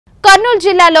కర్నూలు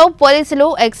జిల్లాలో పోలీసులు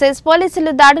ఎక్సైజ్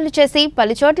పోలీసులు దాడులు చేసి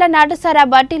పలుచోట్ల నాటుసారా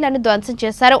బట్టీలను ధ్వంసం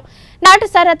చేశారు.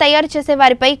 నాటుసారా తయారు చేసే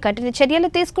వారిపై కఠిన చర్యలు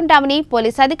తీసుకుంటామని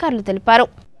పోలీసు అధికారులు తెలిపారు.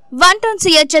 వన్ టౌన్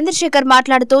సీఐ చంద్రశేఖర్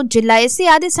మాట్లాడుతూ జిల్లా ఎస్సీ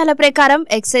ఆదేశాల ప్రకారం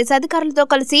ఎక్సైజ్ అధికారులతో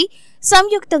కలిసి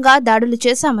సంయుక్తంగా దాడులు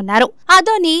చేశామన్నారు.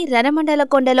 అదోని రణమండల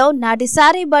కొండలో నాటి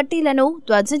సారాయి బట్టీలను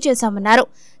ధ్వంసం చేశామన్నారు.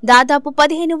 దాదాపు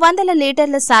 1500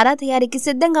 లీటర్ల సారా తయారీకి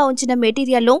సిద్ధంగా ఉంచిన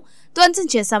మెటీరియల్ను ధ్వంసం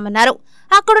చేశామన్నారు.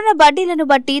 అక్కడున్న బడ్డీలను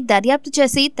బట్టి దర్యాప్తు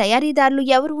చేసి తయారీదారులు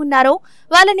ఎవరు ఉన్నారో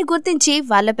వాళ్ళని గుర్తించి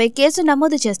వాళ్లపై కేసు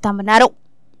నమోదు చేస్తామన్నారు.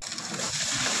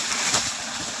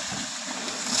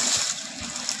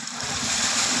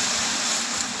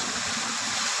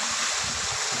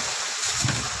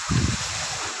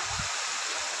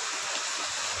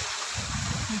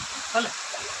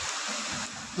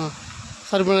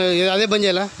 सर अदे बंद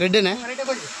चेयाला रेड्डेना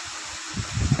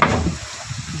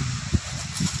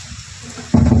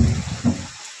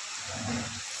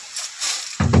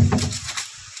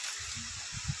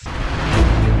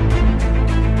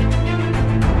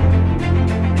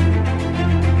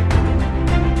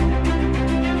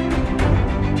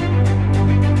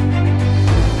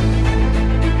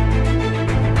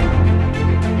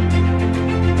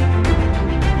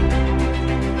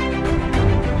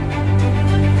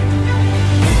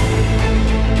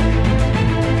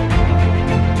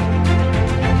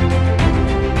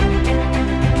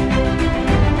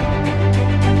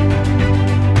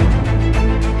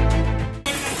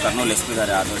కర్నూలు ఎస్పీ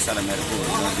గారి ఆదేశాల మేరకు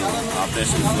ఈరోజు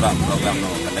ఆపరేషన్ పూరా ప్రోగ్రామ్ను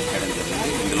కండక్ట్ చేయడం జరిగింది.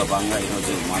 ఇందులో భాగంగా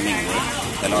ఈరోజు మార్నింగ్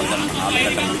తెల్లవారుజాము 4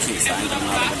 గంటల నుంచి సాయంత్రం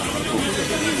 4 గంటల వరకు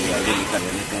ఈ ఐడి లిక్కర్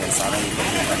ఏదైతే సారాయి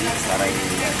కానీ సారాయి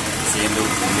సేలు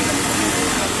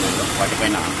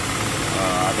వాటిపైన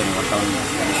అదే మొత్తం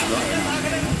పోలీసులో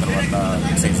తర్వాత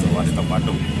ఎక్సైజ్ వాటితో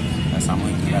పాటు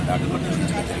సామూహికంగా దాడులు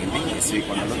నిర్వహించడం జరిగింది. ఎస్వీ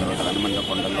కొండలు తర్వాత రణమండల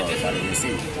కొండల్లో దాడి చేసి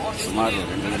సుమారు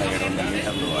 2700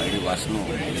 లీటర్లు ఐడి వాష్ను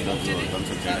ఈరోజు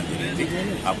ధ్వంసం చేయడం జరిగింది.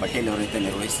 ఆ పట్టీలు ఎవరైతే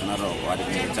నిర్వహిస్తున్నారో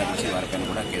వారిని విచారించి వారిపైన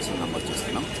కూడా కేసులు నమోదు